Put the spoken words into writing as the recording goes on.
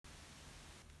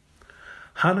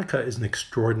Hanukkah is an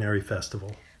extraordinary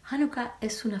festival. Hanukkah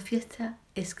es una fiesta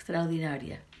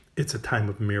extraordinaria. It's a time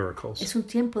of miracles. Es un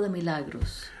tiempo de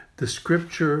milagros. The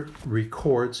scripture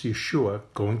records Yeshua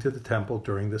going to the temple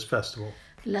during this festival.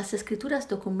 Las escrituras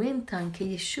documentan que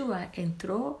Yeshua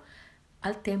entró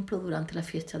al templo durante la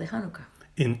fiesta de Hanukkah.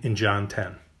 In John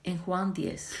 10. En Juan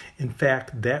 10. In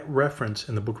fact, that reference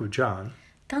in the book of John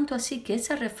Tanto así que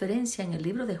esa referencia en el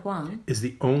libro de Juan is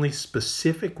the only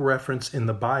specific reference in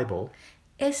the Bible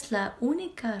es la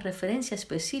única referencia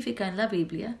específica en la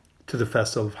Biblia to the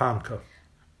festival of Hanukkah.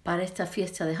 para esta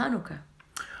fiesta de Hanukkah.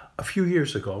 A few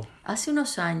years ago, Hace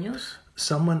unos años,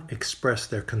 someone expressed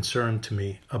their concern to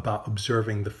me about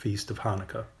observing the feast of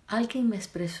Hanukkah. alguien me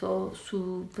expresó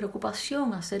su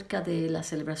preocupación acerca de la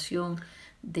celebración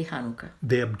de Hanukkah.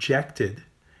 They objected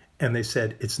and they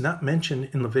said it's not mentioned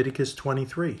in Leviticus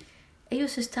 23.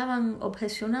 Ellos estaban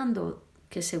objecionando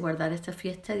que se guardara esta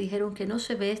fiesta y dijeron que no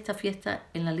se ve esta fiesta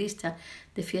en la lista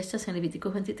de fiestas en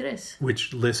Levíticos 23,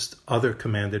 Which lists other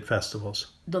commanded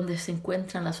festivals. donde se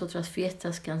encuentran las otras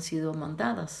fiestas que han sido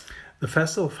mandadas. The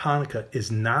festival of Hanukkah is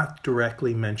not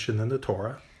directly mentioned in the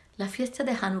Torah La fiesta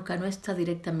de Hanukkah no está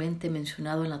directamente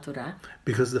mencionado en la Torá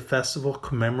because the festival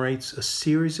commemorates a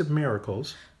series of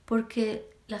miracles porque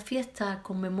la fiesta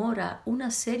conmemora una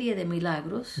serie de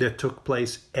milagros that took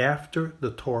place after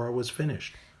the Torah was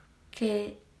finished.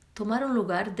 que tomaron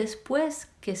lugar después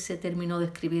que se terminó de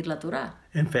escribir la Torá,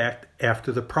 In fact,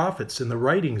 after the prophets and the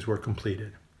writings were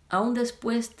completed. aún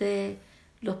después de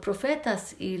los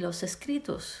profetas y los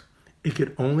escritos. It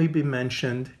could only be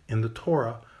mentioned in the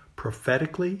Torah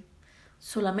prophetically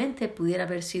Solamente pudiera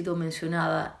haber sido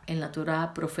mencionada en la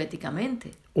Torá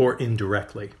proféticamente or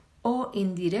indirectly. o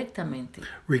indirectamente.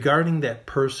 Regarding that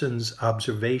person's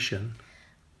observation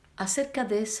Acerca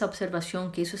de esa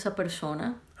observación que hizo esa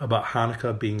persona, about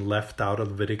Hanukkah being left out of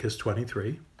Leviticus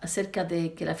 23, acerca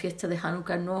de que la fiesta de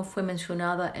Hanukkah no fue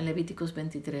mencionada en Levíticos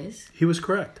 23, he was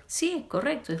correct. sí,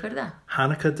 correcto, es verdad.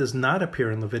 Hanukkah does not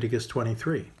appear in Leviticus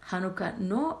 23. Hanukkah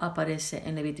no aparece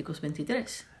en Levíticos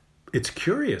 23. It's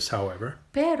curious, however,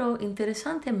 Pero,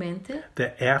 interesantemente,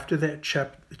 that after that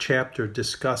chapter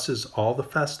discusses all the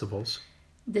festivals,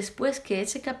 después que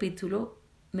ese capítulo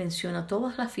menciona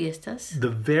todas las fiestas, the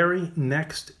very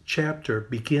next chapter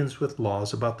begins with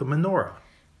laws about the menorah.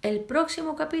 el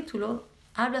próximo capítulo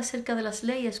habla acerca de las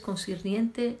leyes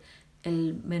concerniente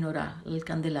el menorá, el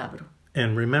candelabro.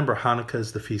 And remember, Hanukkah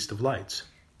is the Feast of Lights.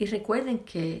 Y recuerden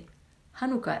que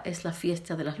Hanukkah es la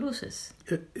fiesta de las luces.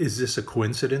 Is this a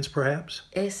coincidence, perhaps?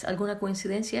 ¿Es alguna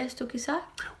coincidencia esto quizá?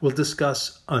 We'll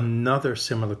discuss another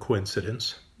similar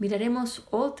coincidence Miraremos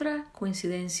otra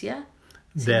coincidencia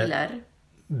similar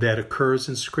that occurs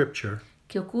in Scripture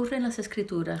que ocurre en las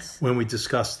Escrituras when we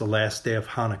discuss the last day of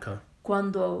Hanukkah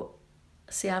cuando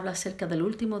se habla acerca del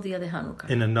último día de Hanukkah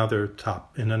in another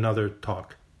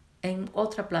talk. en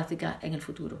otra plática en el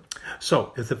futuro.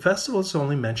 So, if the festival is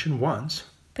only mentioned once,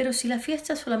 Pero si la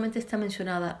fiesta solamente está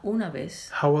mencionada una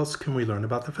vez, how else can we learn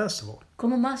about the festival?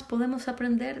 ¿cómo más podemos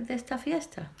aprender de esta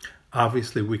fiesta?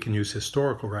 Obviously, we can use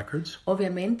historical records.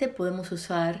 Obviamente podemos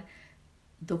usar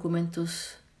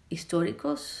documentos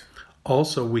históricos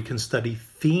Also, we can study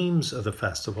themes of the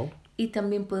festival y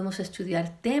también podemos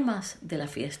estudiar temas de la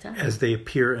fiesta, as they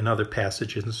appear in other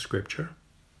passages in Scripture.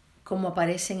 como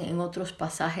aparecen en otros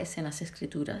pasajes en las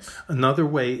Escrituras. Another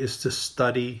way is to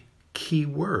study key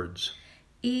words.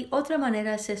 Y otra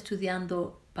manera es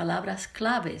estudiando palabras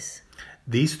claves.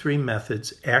 These three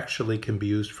methods actually can be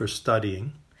used for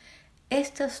studying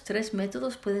Estos tres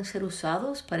métodos pueden ser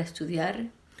usados para estudiar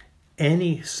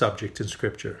any subject in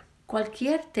Scripture.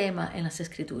 cualquier tema en las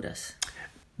Escrituras.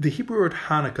 The Hebrew word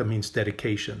Hanukkah means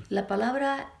dedication, La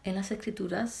palabra en las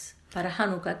Escrituras para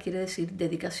Hanukkah quiere decir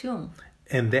dedicación.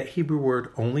 and that Hebrew word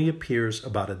only appears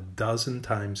about a dozen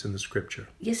times in the Scripture.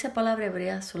 Y esa palabra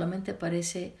hebrea solamente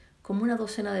aparece como una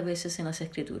docena de veces en las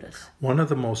Escrituras. One of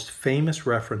the most famous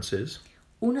references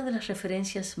Una de las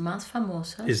referencias más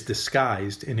famosas is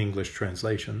disguised in English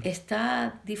translation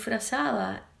está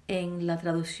disfrazada en la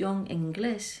traducción en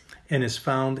inglés and is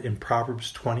found in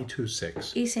Proverbs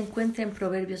 22:6. y se encuentra en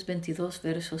Proverbios 22,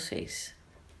 verso 6.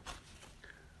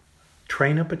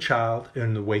 Train up a child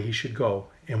in the way he should go,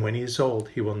 and when he is old,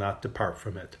 he will not depart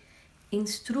from it.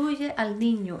 Instruye al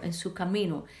niño en su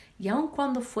camino, y aun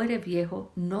cuando fuere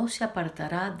viejo, no se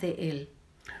apartará de él.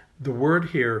 The word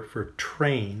here for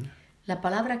train, La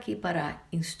palabra aquí para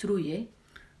instruye,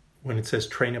 when it says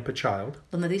train up a child,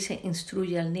 donde dice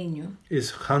instruye al niño,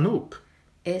 is Chanuk.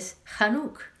 es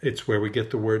Hanuk, It's where we get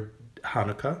the word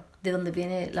Hanukkah, de donde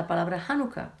viene la palabra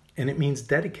Hanukkah. And it means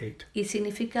dedicate. y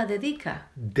significa dedica.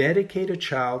 Dedicate a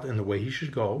child in the way he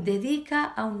should go,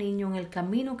 Dedica a un niño en el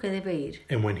camino que debe ir,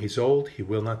 and when he's old, he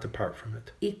will not depart from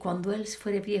it. y cuando él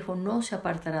fuere viejo no se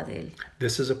apartará de él.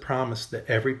 This is a promise that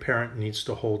every parent needs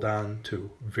to hold on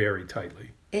to very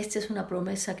tightly. Esta es una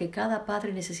promesa que cada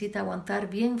padre necesita aguantar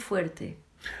bien fuerte.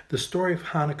 The story of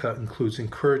Hanukkah includes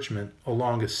encouragement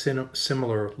along a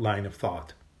similar line of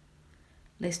thought.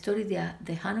 La historia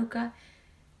de Hanukkah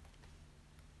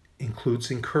Includes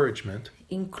encouragement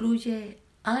incluye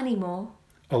ánimo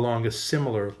along a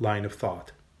similar line of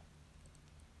thought.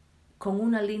 con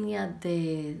una línea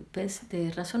de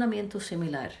razonamiento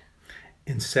similar.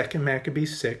 In 2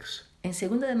 Maccabees 6, En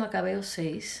 2 de Macabeos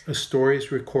 6 a story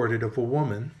is recorded of a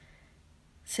woman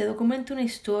se documenta una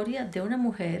historia de una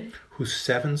mujer whose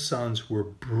 7 sons were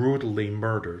brutally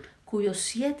murdered cuyos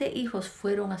 7 hijos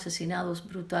fueron asesinados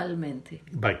brutalmente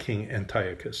by King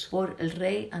Antiochus. por el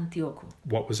rey Antíoco.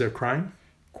 What was their crime?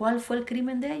 ¿Cuál fue el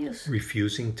crimen de ellos?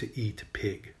 Refusing to eat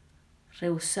pig.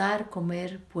 Rehusar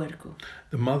comer puerco.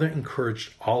 The mother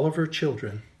encouraged all of her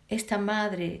children Esta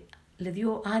madre le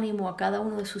dio ánimo a cada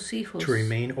uno de sus hijos to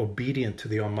remain obedient to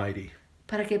the Almighty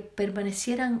para que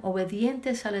permanecieran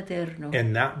obedientes al Eterno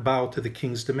and not bow to the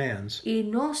king's demands, y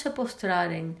no se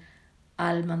postraren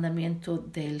al mandamiento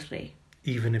del rey,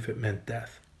 even if it meant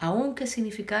death. aunque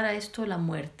significara esto la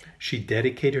muerte. She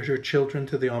dedicated her children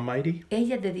to the Almighty,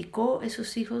 Ella dedicó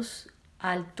esos hijos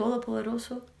al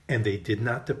Todopoderoso and they did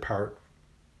not depart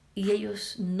y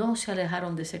ellos no se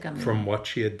alejaron de ese camino, from what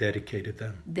she had dedicated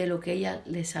them. de lo que ella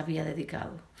les había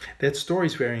dedicado. That story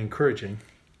is very encouraging,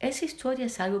 Esa historia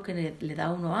es algo que le da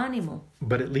a uno ánimo,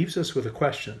 but it leaves us with a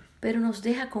question. pero nos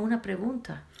deja con una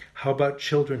pregunta. How about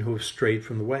children who have strayed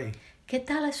from the way? ¿Qué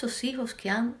tal a esos hijos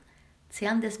que se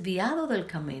han desviado del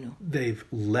camino? They've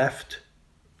left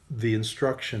the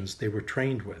instructions they were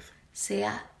trained with.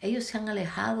 Ellos se han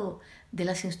alejado de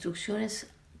las instrucciones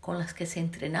con las que se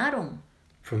entrenaron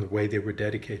From the way they were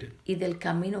dedicated. y del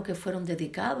camino que fueron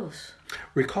dedicados.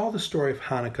 Recall the story of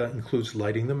Hanukkah includes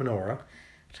lighting the menorah,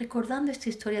 Recordando esta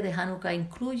historia de Hanukkah,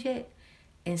 incluye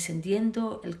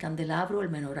encendiendo el candelabro, el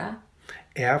menorá,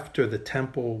 after the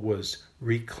temple was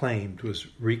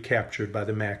recaptured by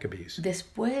the Maccabees.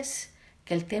 después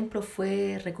que el templo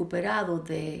fue recuperado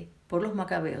por los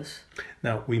macabeos.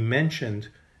 Now, we mentioned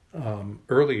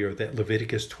earlier that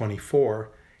Leviticus 24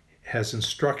 has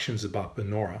instructions about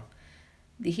menorah.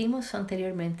 Dijimos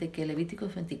anteriormente que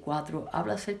Levíticos 24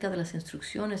 habla acerca de las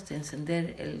instrucciones de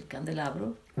encender el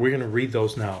candelabro. We're going to read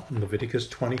those now in Leviticus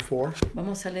 24,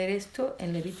 Vamos a leer esto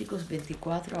en Levíticos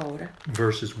 24 ahora,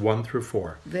 verses 1 through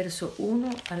 4. verso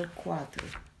 1 al 4.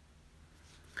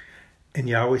 And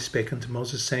Yahweh spake unto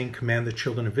Moses, saying, Command the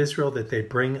children of Israel that they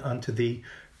bring unto thee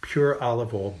pure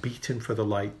olive oil beaten for the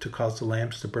light, to cause the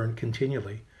lamps to burn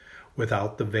continually.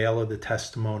 Without the veil of the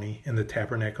testimony in the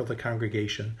tabernacle of the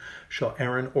congregation shall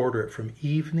Aaron order it from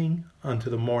evening unto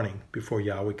the morning before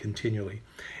Yahweh continually.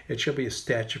 It shall be a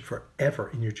statute forever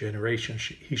in your generation.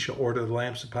 He shall order the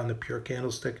lamps upon the pure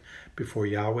candlestick before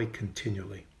Yahweh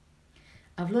continually.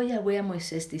 Habló Yahweh a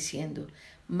Moisés diciendo,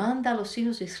 manda a los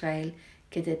hijos de Israel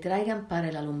que te traigan para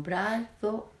el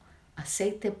alumbrado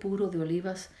aceite puro de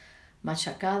olivas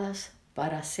machacadas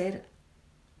para hacer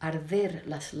arder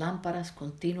las lámparas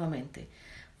continuamente,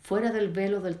 fuera del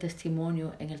velo del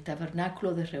testimonio en el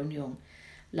tabernáculo de reunión.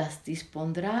 Las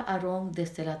dispondrá Aarón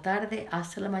desde la tarde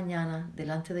hasta la mañana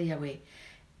delante de Yahweh.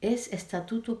 Es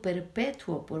estatuto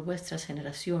perpetuo por vuestras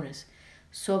generaciones.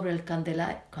 Sobre el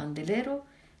candelero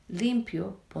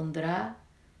limpio pondrá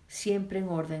siempre en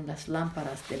orden las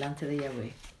lámparas delante de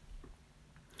Yahweh.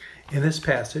 In this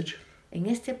passage, En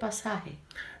este pasaje,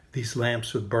 these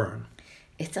lamps would burn.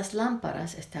 estas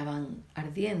lámparas estaban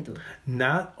ardiendo.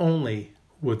 Not only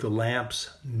would the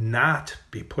lamps not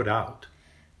be put out,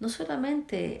 No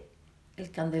solamente el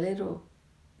candelero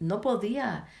no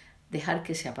podía dejar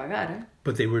que se apagara,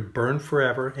 but they would burn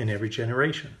forever in every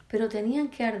generation. pero tenían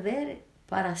que arder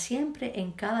para siempre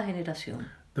en cada generación.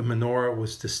 The menorah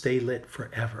was to stay lit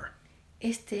forever.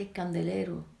 Este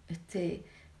candelero, este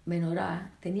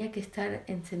menorá, tenía que estar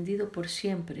encendido por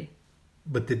siempre.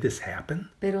 But did this happen?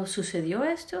 ¿Pero sucedió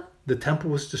esto? The temple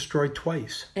was destroyed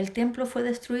twice. El templo fue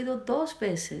destruido 2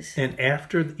 veces. And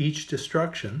after each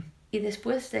destruction, Y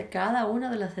después de cada una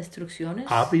de las destrucciones,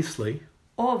 obviously,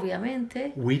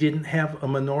 obviamente, we didn't have a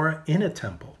menorah in a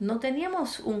temple. no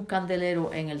teníamos un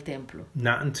candelero en el templo.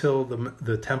 Not until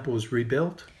the temple was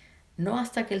rebuilt No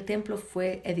hasta que el templo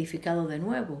fue edificado de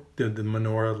nuevo. did the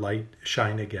menorah light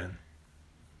shine again.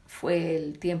 Fue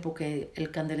el tiempo que el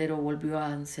candelero volvió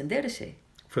a encenderse.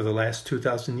 For the last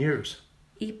 2,000 years,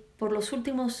 Y por los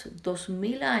últimos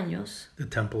 2000 años, the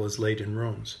temple is laid in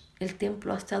ruins. el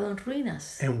templo ha estado en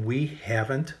ruinas. And we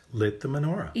haven't lit the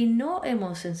menorah. Y no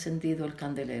hemos encendido el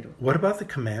candelero. What about the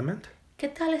commandment? ¿Qué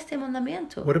tal este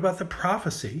mandamiento? What about the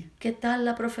prophecy ¿Qué tal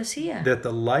la profecía? that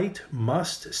the light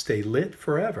must stay lit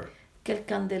forever? Que el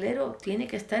candelero tiene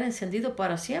que estar encendido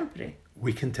para siempre.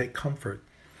 We can take comfort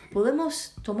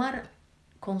Podemos tomar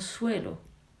consuelo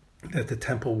that the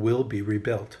temple will be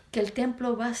rebuilt. que el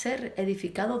templo va a ser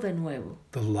edificado de nuevo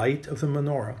The light of the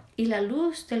menorah y la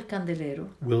luz del candelero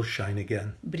will shine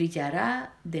again.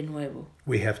 brillará de nuevo.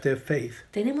 We have to have faith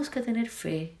Tenemos que tener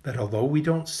fe that although we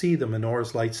don't see the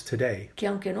menorah's lights today, que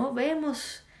aunque no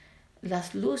vemos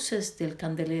las luces del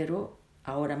candelero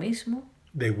ahora mismo,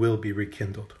 they will be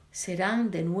rekindled. serán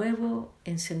de nuevo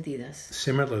encendidas.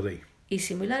 Similarly, Y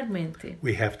similarmente,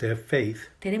 we have to have faith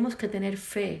tenemos que tener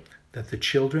fe that the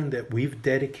children that we've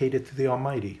dedicated to the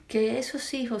Almighty que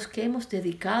esos hijos que hemos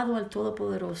dedicado al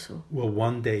Todopoderoso will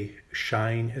one day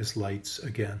shine as lights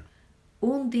again.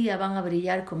 un día van a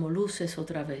brillar como luces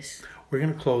otra vez. We're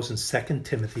going to close in 2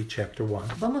 Timothy chapter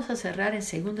 1. Vamos a cerrar en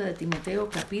 2 de Timoteo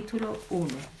capítulo 1.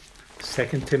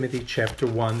 2 Timothy chapter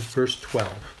 1 verse 12.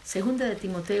 2 de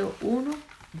Timoteo 1,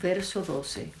 verso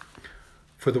 12.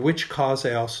 For the which cause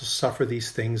I also suffer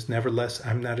these things, nevertheless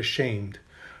I'm not ashamed.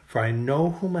 For I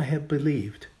know whom I have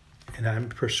believed, and I am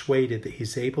persuaded that he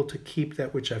is able to keep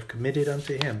that which I've committed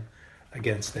unto him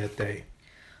against that day.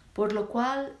 Por lo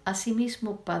cual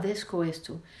asimismo padezco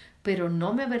esto, pero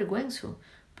no me avergüenzo,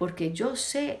 porque yo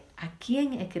sé a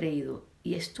quién he creído,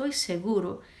 y estoy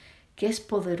seguro que es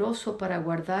poderoso para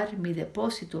guardar mi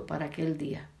depósito para aquel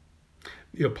día.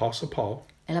 The Apostle Paul,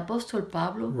 El apóstol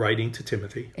Pablo, writing to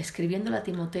Timothy, escribiéndole a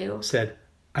Timoteo, said,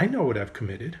 I know what I've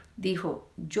committed, dijo,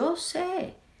 yo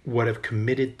sé what I've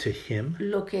committed to him.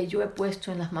 lo que yo he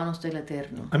puesto en las manos del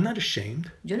Eterno. I'm not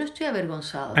ashamed. Yo no estoy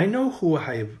avergonzado. I know who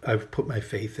I've put my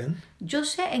faith in, Yo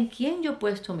sé en quién yo he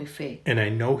puesto mi fe. and I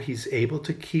know he's able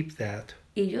to keep that,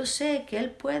 Y yo sé que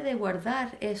Él puede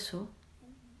guardar eso,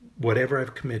 whatever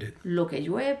I've committed. lo que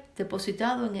yo he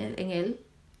depositado en él.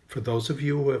 For those of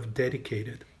you who have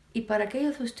dedicated, Y para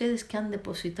aquellos de ustedes que han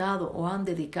depositado o han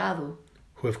dedicado,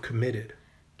 who have committed,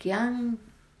 que han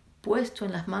puesto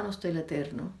en las manos del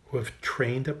Eterno, who have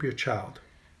trained up your child,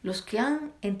 los que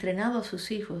han entrenado a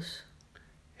sus hijos,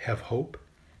 have hope,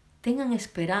 tengan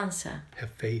esperanza,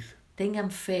 have faith, tengan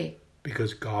fe,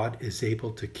 because God is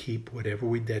able to keep whatever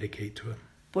we dedicate to him.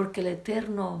 porque el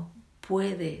Eterno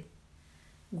puede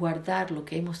guardar lo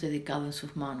que hemos dedicado en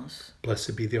sus manos.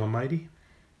 Blessed be the Almighty,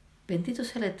 Bendito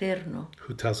sea el Eterno,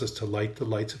 who tells us to light the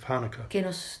lights of Hanukkah, que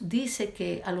nos dice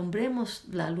que alumbremos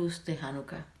la luz de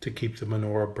Hanukkah, to keep the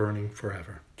menorah burning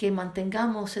forever. que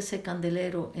mantengamos ese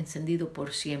candelero encendido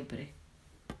por siempre.